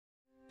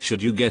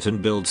Should you get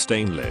and build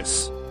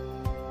stainless?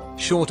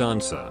 Short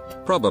answer,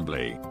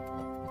 probably.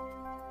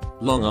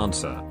 Long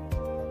answer,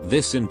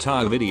 this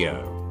entire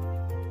video.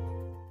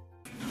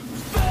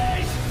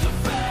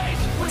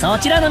 そ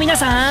ちらの皆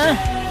さん、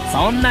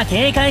そんな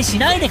警戒し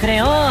ないでくれ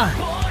よ。あ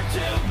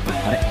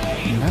れ、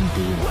なんて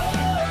言う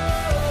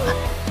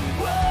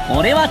の？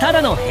俺はた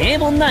だの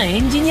平凡なエ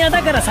ンジニア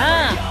だから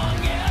さ。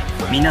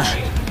みんな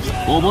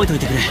覚えとい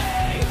てくれ。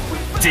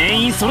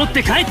全員揃っ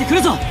て帰ってく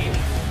るぞ。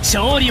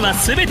勝利は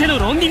全ての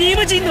ロンディニウ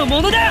ム人の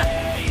ものだ。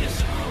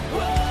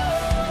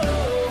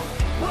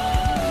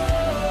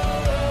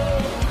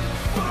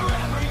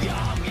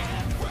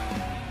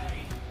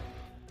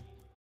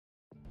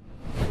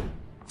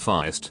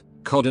Feist,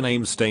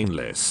 codename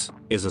Stainless,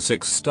 is a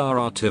 6-star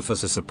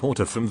artificer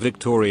supporter from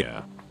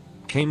Victoria.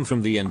 Came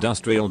from the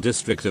industrial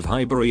district of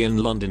Highbury in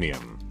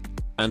Londinium.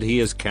 And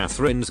he is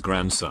Catherine's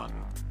grandson.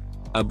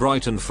 A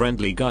bright and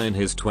friendly guy in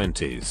his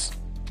 20s.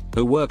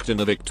 Who worked in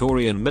a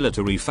Victorian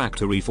military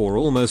factory for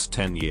almost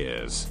 10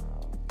 years.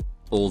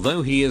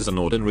 Although he is an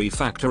ordinary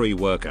factory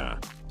worker.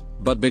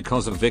 But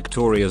because of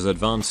Victoria's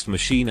advanced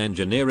machine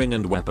engineering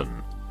and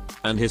weapon.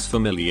 And his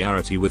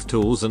familiarity with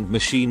tools and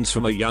machines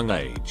from a young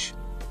age.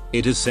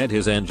 It is said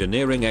his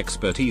engineering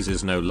expertise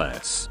is no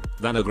less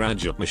than a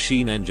graduate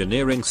machine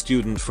engineering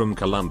student from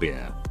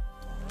Columbia.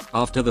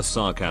 After the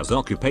Sarkaz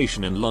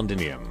occupation in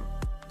Londinium,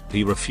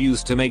 he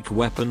refused to make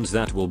weapons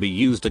that will be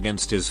used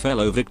against his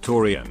fellow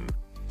Victorian,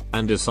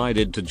 and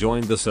decided to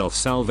join the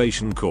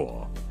Self-Salvation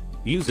Corps,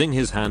 using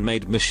his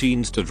handmade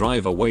machines to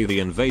drive away the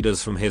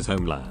invaders from his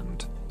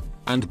homeland,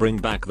 and bring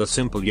back the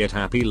simple yet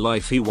happy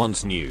life he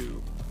once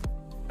knew.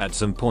 At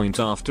some point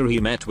after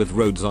he met with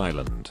Rhodes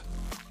Island,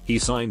 he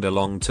signed a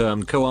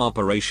long-term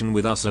cooperation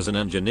with us as an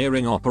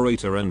engineering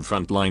operator and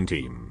frontline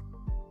team.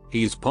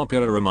 He's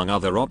popular among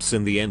other ops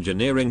in the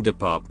engineering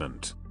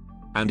department.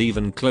 And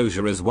even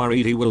Closure is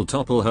worried he will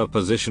topple her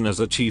position as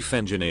a chief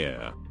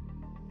engineer.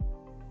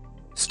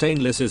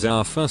 Stainless is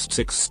our first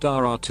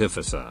 6-star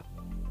artificer.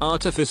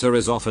 Artificer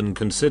is often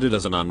considered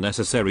as an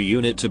unnecessary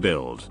unit to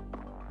build.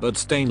 But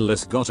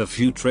Stainless got a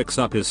few tricks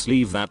up his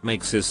sleeve that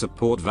makes his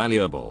support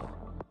valuable.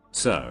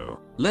 So,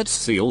 let's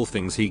see all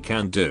things he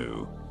can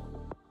do.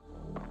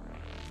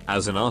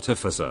 As an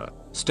artificer,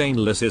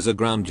 Stainless is a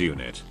ground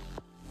unit.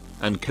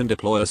 And can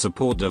deploy a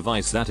support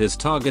device that is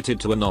targeted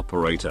to an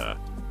operator.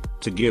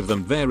 To give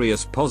them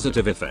various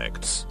positive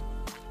effects.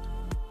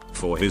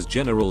 For his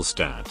general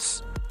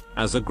stats.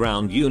 As a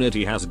ground unit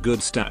he has good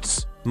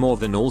stats, more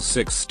than all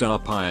 6-star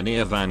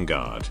Pioneer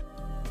Vanguard.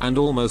 And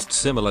almost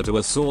similar to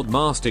a Sword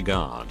Master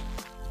Guard.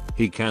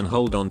 He can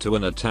hold on to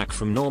an attack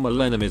from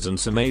normal enemies and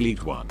some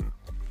elite one.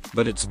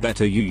 But it's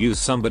better you use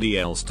somebody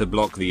else to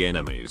block the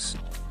enemies.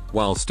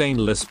 While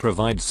Stainless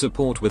provides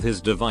support with his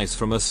device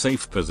from a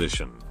safe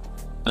position.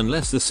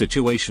 Unless the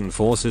situation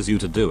forces you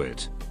to do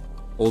it.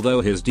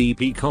 Although his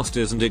DP cost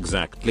isn't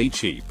exactly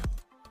cheap.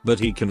 But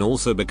he can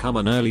also become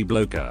an early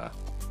blocker.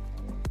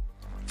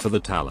 For the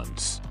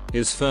talents,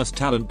 his first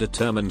talent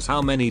determines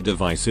how many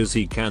devices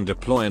he can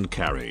deploy and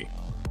carry.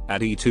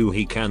 At E2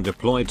 he can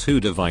deploy 2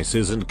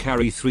 devices and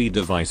carry 3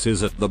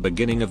 devices at the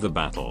beginning of the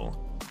battle.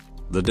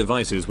 The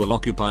devices will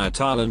occupy a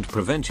tile and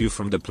prevent you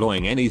from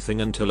deploying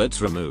anything until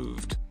it's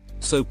removed.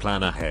 So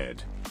plan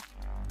ahead.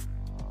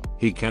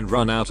 He can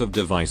run out of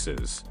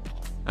devices.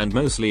 And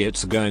mostly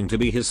it's going to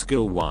be his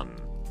skill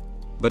 1.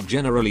 But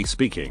generally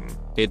speaking,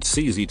 it's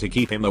easy to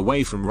keep him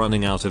away from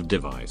running out of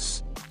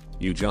device.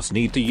 You just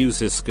need to use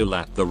his skill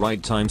at the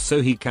right time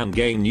so he can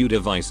gain new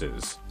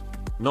devices.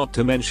 Not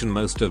to mention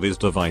most of his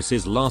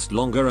devices last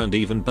longer and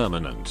even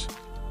permanent.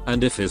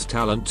 And if his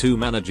talent 2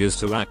 manages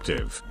to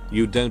active,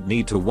 you don't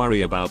need to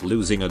worry about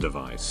losing a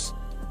device.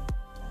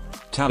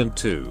 Talent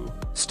 2,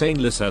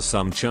 Stainless has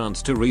some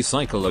chance to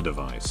recycle a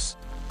device.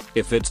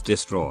 If it's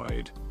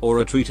destroyed, or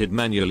are treated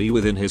manually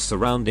within his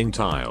surrounding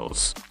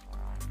tiles.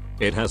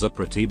 It has a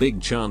pretty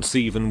big chance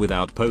even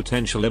without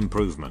potential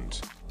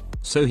improvement.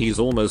 So he's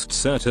almost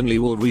certainly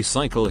will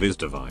recycle his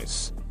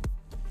device.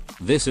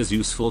 This is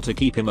useful to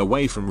keep him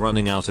away from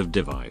running out of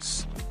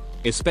device.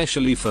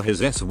 Especially for his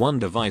S1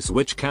 device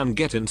which can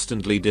get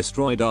instantly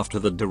destroyed after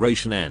the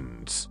duration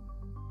ends.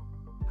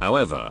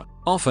 However,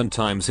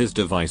 oftentimes his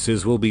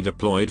devices will be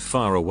deployed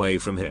far away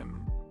from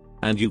him.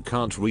 And you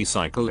can't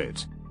recycle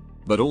it.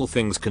 But all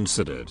things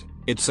considered,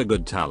 it's a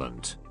good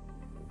talent.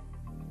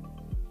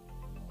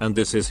 And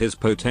this is his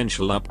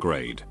potential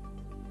upgrade.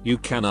 You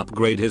can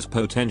upgrade his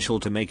potential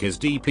to make his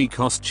DP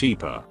cost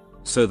cheaper,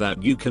 so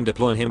that you can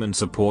deploy him and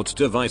support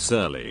device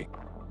early.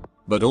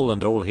 But all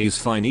in all he's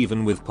fine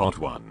even with pot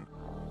 1.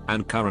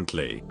 And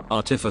currently,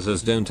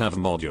 artificers don't have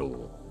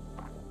module.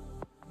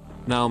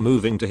 Now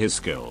moving to his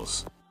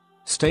skills.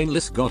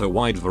 Stainless got a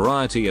wide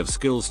variety of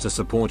skills to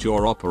support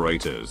your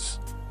operators.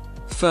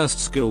 First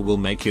skill will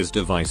make his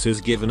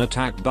devices give an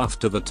attack buff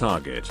to the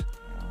target.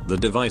 The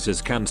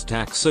devices can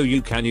stack so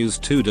you can use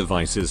 2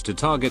 devices to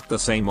target the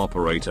same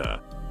operator.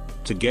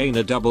 To gain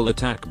a double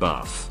attack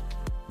buff.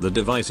 The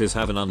devices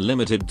have an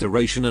unlimited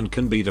duration and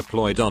can be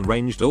deployed on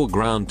ranged or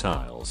ground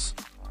tiles.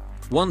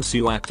 Once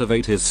you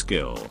activate his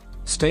skill,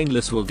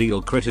 Stainless will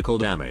deal critical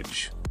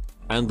damage.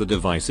 And the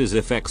device's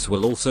effects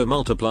will also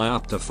multiply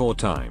up to 4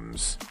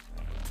 times.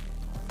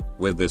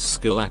 With this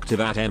skill active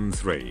at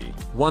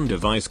M3, one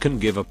device can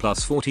give a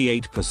plus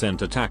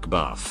 48% attack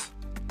buff.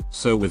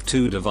 So with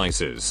 2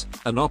 devices,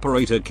 an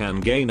operator can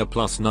gain a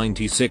plus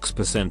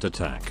 96%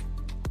 attack.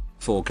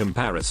 For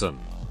comparison,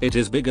 it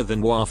is bigger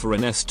than WA for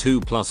an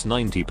S2 plus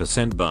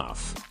 90%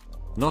 buff.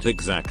 Not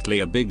exactly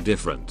a big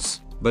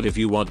difference, but if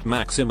you want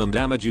maximum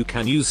damage you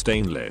can use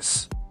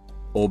Stainless.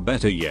 Or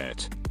better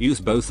yet,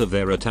 use both of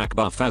their attack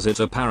buff as it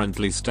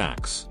apparently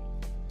stacks.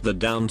 The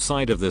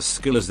downside of this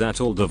skill is that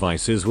all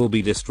devices will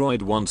be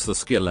destroyed once the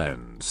skill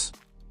ends.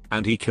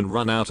 And he can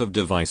run out of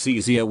device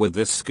easier with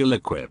this skill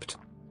equipped.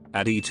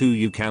 At E2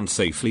 you can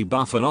safely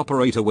buff an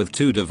operator with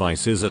 2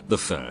 devices at the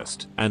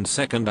first and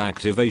second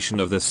activation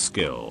of this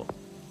skill.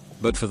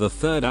 But for the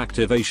third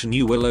activation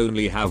you will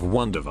only have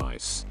 1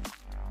 device.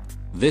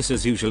 This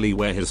is usually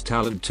where his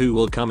talent 2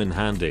 will come in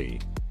handy.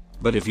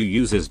 But if you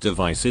use his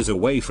devices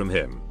away from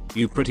him,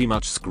 you pretty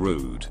much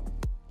screwed.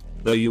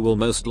 Though you will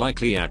most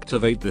likely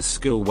activate this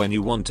skill when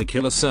you want to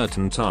kill a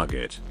certain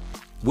target,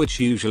 which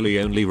usually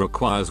only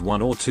requires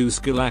 1 or 2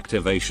 skill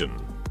activation.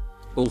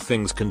 All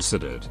things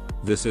considered,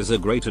 this is a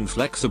great and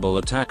flexible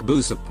attack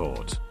boost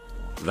support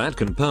that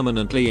can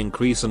permanently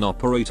increase an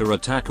operator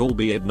attack,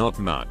 albeit not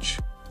much,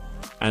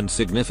 and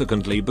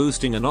significantly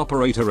boosting an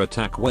operator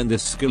attack when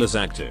this skill is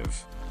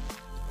active.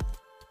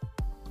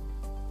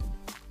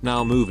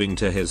 Now moving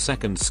to his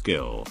second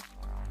skill.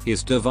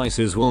 His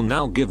devices will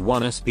now give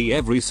 1 SP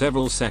every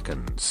several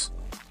seconds.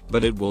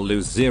 But it will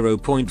lose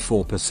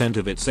 0.4%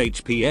 of its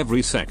HP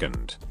every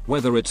second,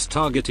 whether it's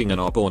targeting an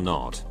op or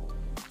not.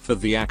 For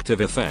the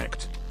active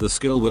effect, the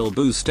skill will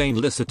boost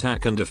Stainless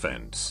attack and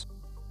defense.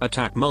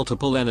 Attack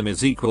multiple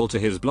enemies equal to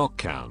his block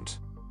count.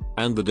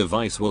 And the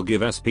device will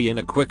give SP in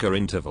a quicker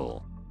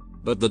interval.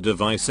 But the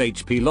device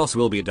HP loss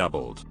will be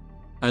doubled.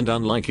 And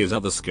unlike his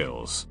other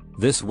skills,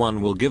 this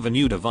one will give a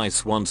new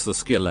device once the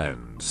skill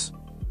ends.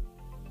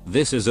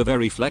 This is a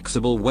very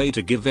flexible way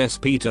to give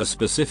SP to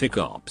specific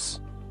ops.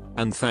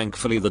 And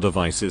thankfully the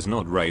device is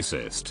not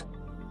racist,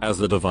 as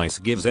the device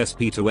gives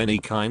SP to any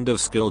kind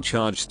of skill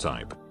charge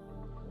type.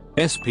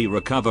 SP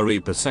recovery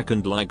per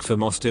second like for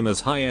most him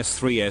as high as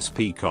 3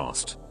 SP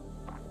cost.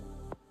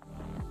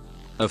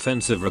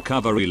 Offensive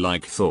recovery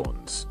like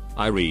Thorns,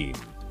 Irene,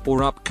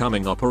 or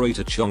upcoming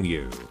operator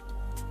Chongyu.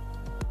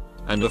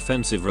 And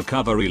offensive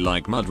recovery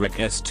like Mudrick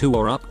S2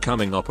 or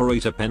upcoming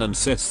operator Pen and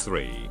Sis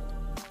 3.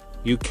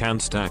 You can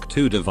stack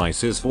 2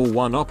 devices for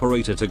 1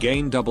 operator to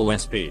gain double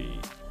SP.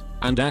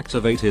 And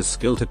activate his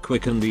skill to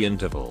quicken the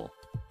interval.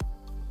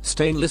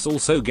 Stainless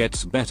also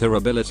gets better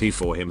ability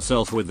for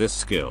himself with this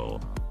skill.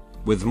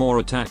 With more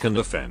attack and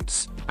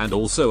defense, and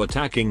also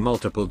attacking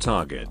multiple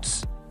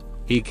targets.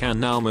 He can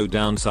now mow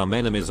down some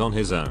enemies on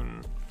his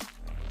own.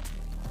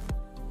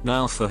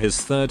 Now for his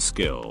third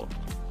skill.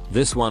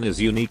 This one is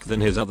unique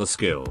than his other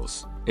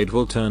skills. It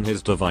will turn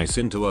his device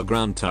into a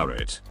ground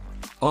turret.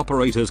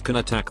 Operators can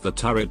attack the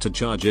turret to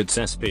charge its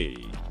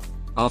SP.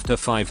 After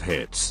 5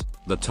 hits,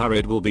 the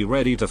turret will be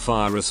ready to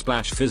fire a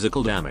splash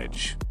physical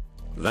damage.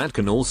 That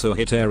can also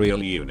hit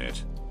aerial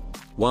unit.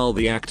 While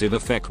the active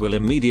effect will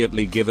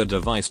immediately give a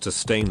device to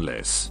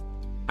Stainless.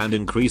 And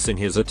increasing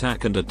his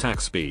attack and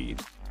attack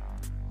speed.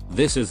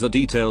 This is the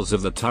details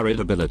of the turret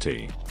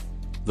ability.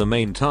 The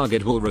main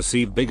target will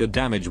receive bigger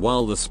damage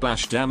while the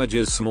splash damage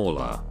is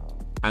smaller.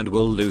 And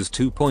will lose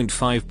 2.5%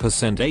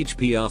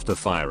 HP after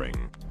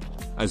firing.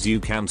 As you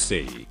can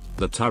see,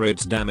 the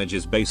turret's damage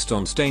is based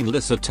on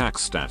Stainless attack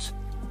stat.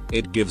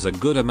 It gives a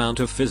good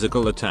amount of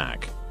physical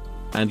attack.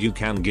 And you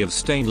can give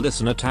Stainless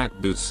an attack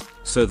boost,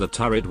 so the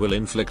turret will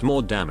inflict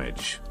more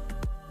damage.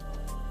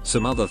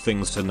 Some other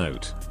things to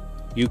note.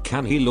 You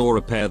can heal or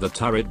repair the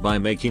turret by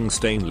making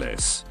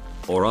Stainless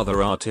or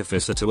other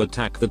artificer to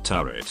attack the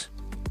turret.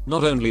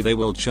 Not only they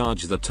will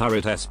charge the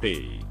turret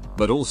SP,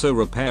 but also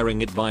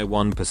repairing it by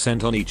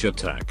 1% on each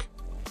attack.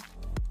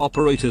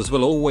 Operators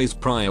will always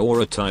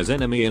prioritize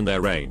enemy in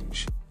their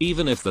range,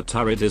 even if the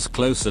turret is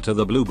closer to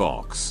the blue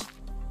box.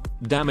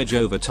 Damage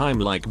over time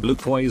like Blue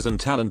Poison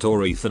Talent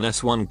or Ethan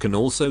S1 can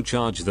also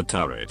charge the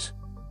turret.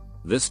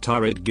 This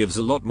turret gives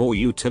a lot more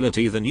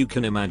utility than you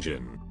can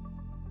imagine.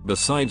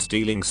 Besides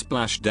dealing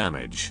splash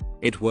damage,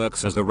 it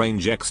works as a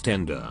range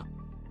extender.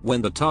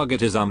 When the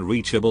target is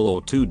unreachable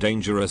or too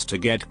dangerous to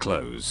get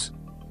close.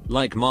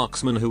 Like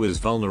Marksman who is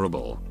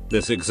vulnerable,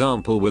 this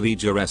example with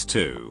Ija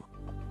S2.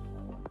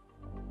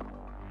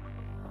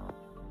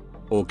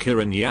 Or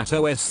Kirin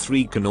Yato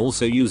S3 can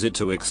also use it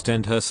to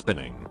extend her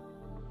spinning.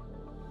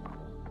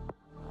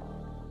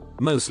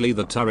 Mostly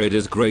the turret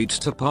is great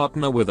to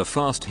partner with a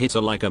fast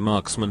hitter like a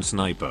marksman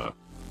sniper.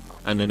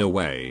 And in a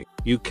way,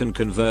 you can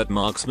convert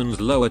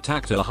marksman's low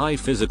attack to a high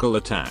physical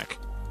attack.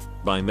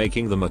 By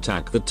making them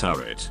attack the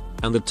turret,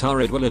 and the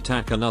turret will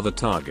attack another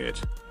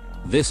target.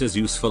 This is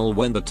useful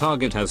when the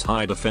target has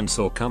high defense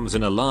or comes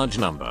in a large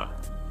number.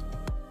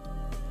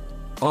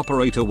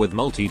 Operator with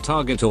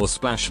multi-target or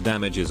splash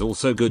damage is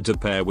also good to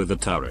pair with the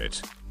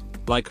turret.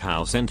 Like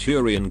how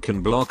Centurion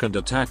can block and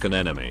attack an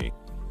enemy.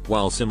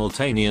 while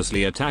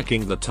simultaneously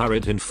attacking the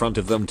turret in front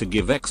of them to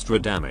give extra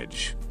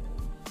damage.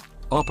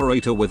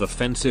 Operator with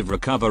offensive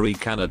recovery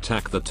can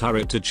attack the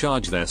turret to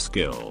charge their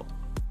skill.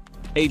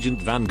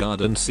 Agent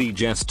Vanguard and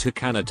Siege S2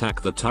 can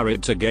attack the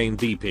turret to gain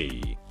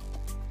DP.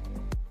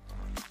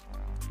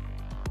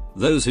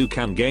 Those who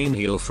can gain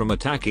heal from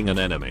attacking an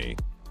enemy,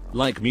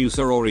 like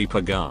Musa or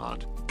Reaper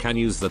Guard, can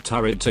use the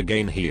turret to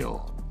gain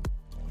heal.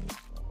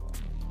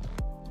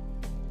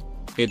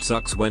 It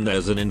sucks when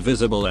there's an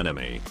invisible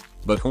enemy,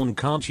 but Horn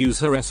can't use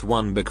her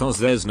S1 because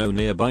there's no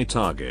nearby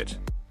target.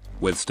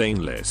 With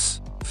Stainless,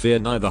 fear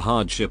neither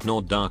hardship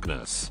nor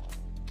darkness.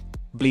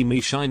 Bleemy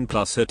Shine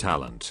plus her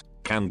talent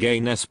can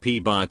gain SP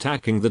by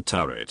attacking the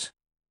turret.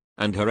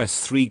 And her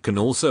S3 can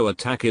also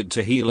attack it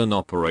to heal an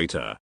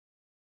operator.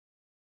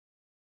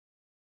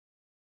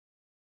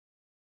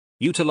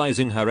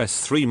 Utilizing her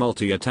S3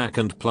 multi-attack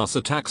and plus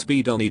attack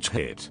speed on each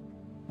hit,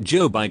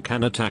 Jobai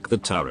can attack the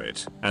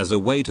turret as a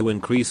way to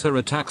increase her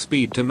attack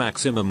speed to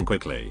maximum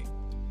quickly.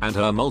 And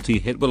her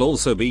multi-hit will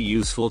also be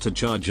useful to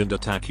charge and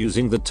attack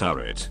using the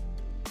turret.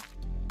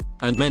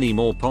 And many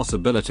more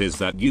possibilities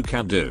that you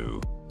can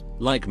do.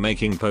 Like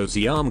making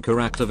Posey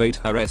Armker activate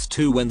her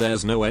S2 when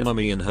there's no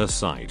enemy in her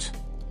sight.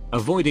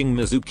 Avoiding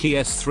Mizuki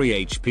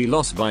S3 HP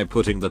loss by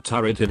putting the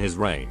turret in his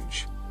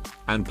range.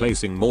 And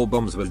placing more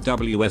bombs with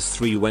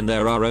WS3 when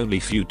there are only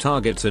few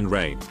targets in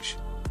range.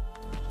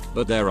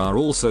 But there are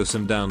also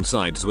some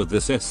downsides with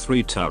this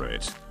S3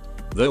 turret.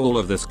 Though all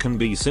of this can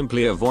be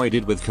simply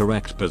avoided with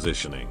correct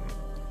positioning.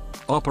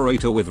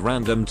 Operator with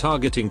random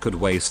targeting could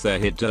waste their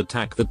hit to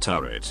attack the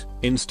turret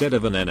instead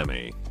of an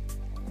enemy.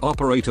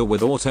 Operator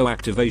with auto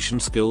activation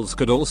skills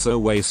could also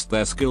waste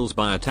their skills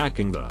by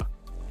attacking the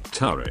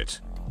turret.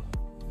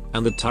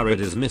 And the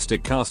turret is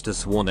Mystic Caster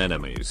Sworn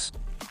enemies.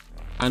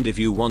 And if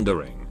you're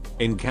wondering,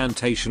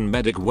 Incantation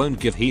Medic won't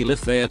give heal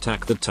if they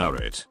attack the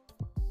turret.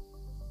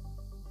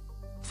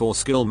 For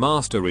skill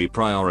mastery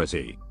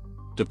priority.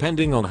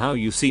 Depending on how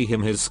you see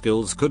him, his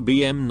skills could be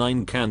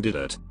M9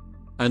 candidate.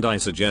 And I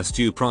suggest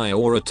you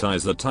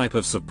prioritize the type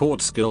of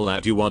support skill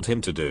that you want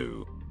him to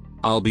do.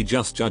 I'll be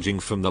just judging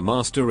from the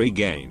mastery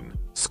gain.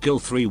 Skill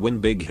 3 win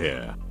big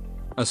here.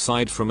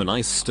 Aside from a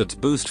nice stat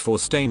boost for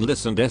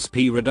Stainless and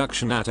SP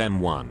reduction at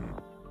M1.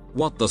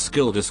 What the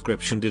skill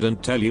description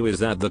didn't tell you is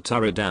that the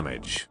turret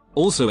damage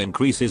also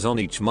increases on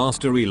each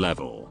mastery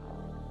level.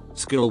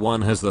 Skill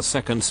 1 has the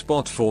second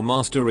spot for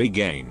mastery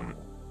gain.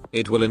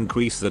 It will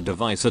increase the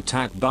device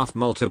attack buff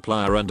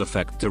multiplier and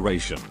effect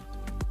duration.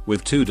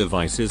 With 2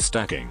 devices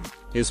stacking,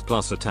 his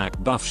plus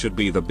attack buff should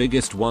be the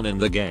biggest one in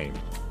the game.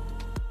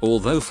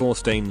 Although for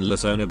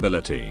Stainless own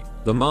ability,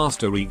 the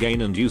mastery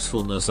gain and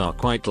usefulness are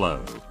quite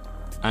low.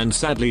 And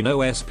sadly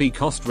no SP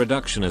cost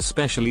reduction,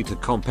 especially to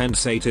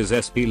compensate his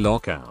SP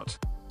lockout.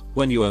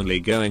 When you're only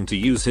going to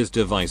use his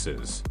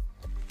devices.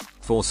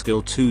 For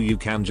skill 2 you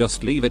can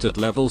just leave it at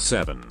level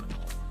 7.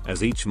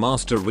 As each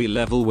mastery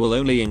level will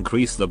only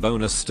increase the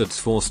bonus stats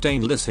for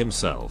Stainless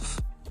himself.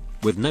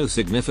 With no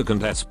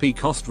significant SP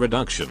cost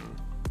reduction.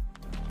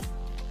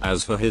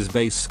 As for his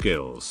base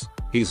skills,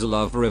 he's a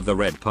lover of the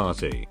red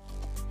party.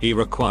 He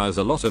requires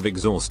a lot of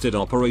exhausted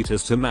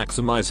operators to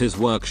maximize his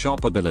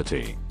workshop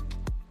ability.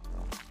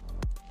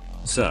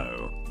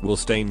 So, will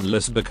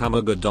Stainless become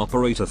a good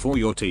operator for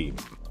your team?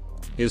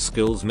 His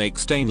skills make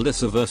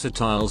Stainless a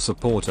versatile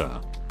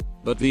supporter.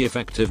 But the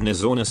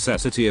effectiveness or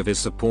necessity of his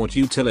support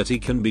utility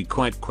can be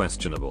quite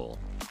questionable.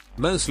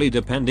 Mostly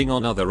depending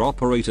on other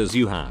operators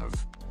you have.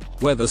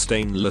 Whether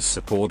Stainless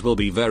support will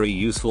be very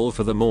useful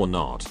for them or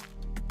not.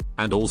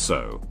 And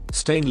also,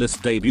 Stainless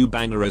debut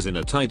banner is in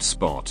a tight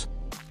spot.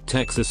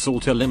 Texas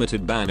Salter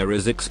Limited banner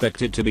is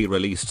expected to be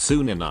released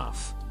soon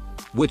enough.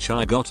 Which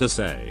I gotta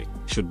say,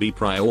 should be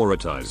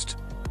prioritized.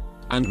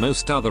 And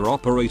most other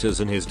operators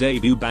in his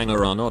debut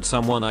banner are not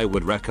someone I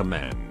would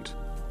recommend.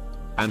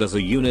 And as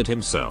a unit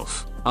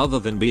himself, other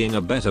than being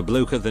a better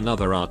bloker than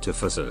other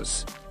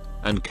artificers.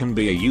 And can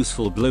be a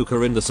useful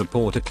bloker in the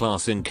supporter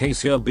class in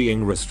case you're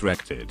being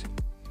restricted.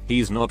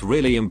 He's not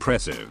really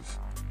impressive.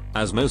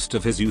 As most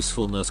of his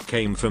usefulness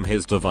came from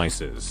his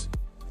devices.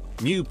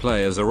 New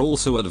players are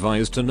also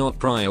advised to not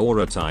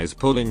prioritize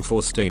pulling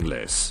for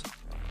Stainless.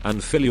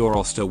 And fill your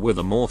roster with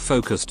a more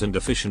focused and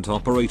efficient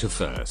operator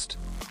first.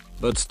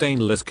 But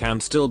Stainless can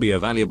still be a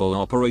valuable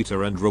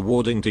operator and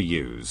rewarding to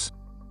use.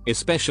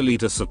 Especially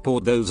to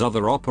support those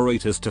other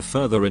operators to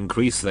further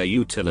increase their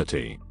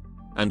utility.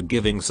 And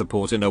giving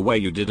support in a way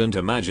you didn't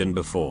imagine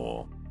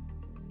before.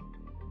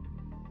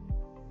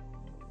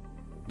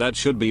 That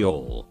should be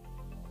all.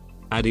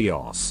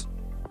 Adios.